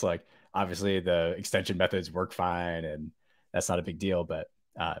anything else. Like, obviously the extension methods work fine and that's not a big deal, but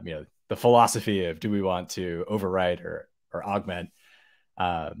the philosophy of, do we want to overwrite or augment?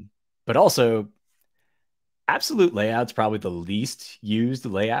 But also, absolute layout's probably the least used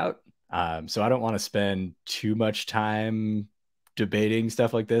layout. So I don't want to spend too much time debating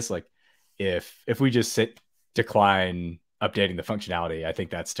stuff like this. Like, if we just decline updating the functionality, I think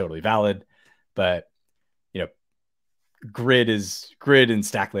that's totally valid. But grid and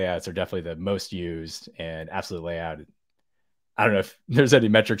stack layouts are definitely the most used, and absolute layout, I don't know if there's any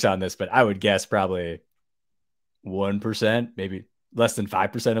metrics on this, but I would guess probably 1%, maybe less than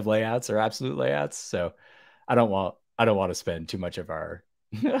 5% of layouts are absolute layouts. So I don't want to spend too much of our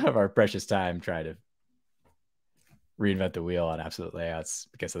of our precious time trying to reinvent the wheel on absolute layouts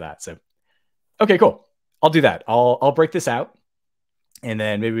because of that. So okay, cool. I'll do that. I'll break this out, and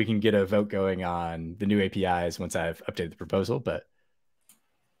then maybe we can get a vote going on the new APIs once I've updated the proposal. But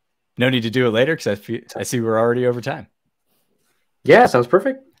no need to do it later, because I see we're already over time. Yeah, sounds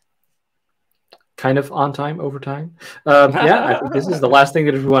perfect. Kind of on time, over time. Yeah, I think this is the last thing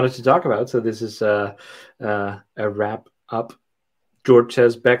that we wanted to talk about. So this is a wrap up. George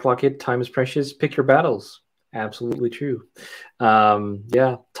says, backlog hit, time is precious, pick your battles. Absolutely true.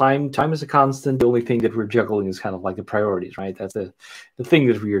 Yeah, time is a constant. The only thing that we're juggling is kind of like the priorities, right? That's the thing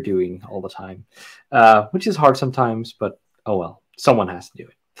that we are doing all the time, which is hard sometimes, but oh well, someone has to do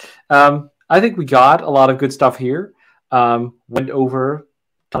it. I think we got a lot of good stuff here. Went over a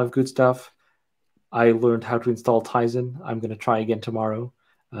ton of good stuff. I learned how to install Tizen. I'm going to try again tomorrow.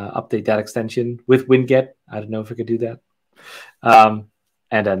 Update that extension with Winget. I don't know if I could do that.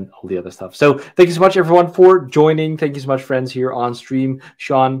 And then all the other stuff. So thank you so much, everyone, for joining. Thank you so much, friends, here on stream.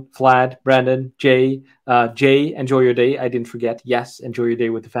 Sean, Vlad, Brandon, Jay. Jay, enjoy your day. I didn't forget. Yes, enjoy your day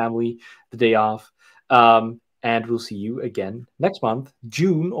with the family, the day off. And we'll see you again next month,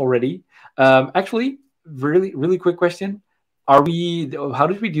 June already. Actually, really, really quick question. How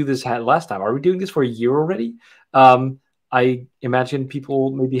did we do this last time? Are we doing this for a year already? I imagine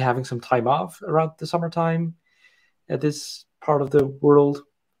people may be having some time off around the summertime at this part of the world.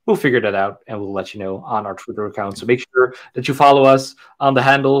 We'll figure that out, and we'll let you know on our Twitter account. So make sure that you follow us on the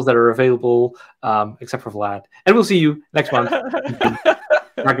handles that are available, except for Vlad. And we'll see you next month.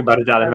 Talk about it.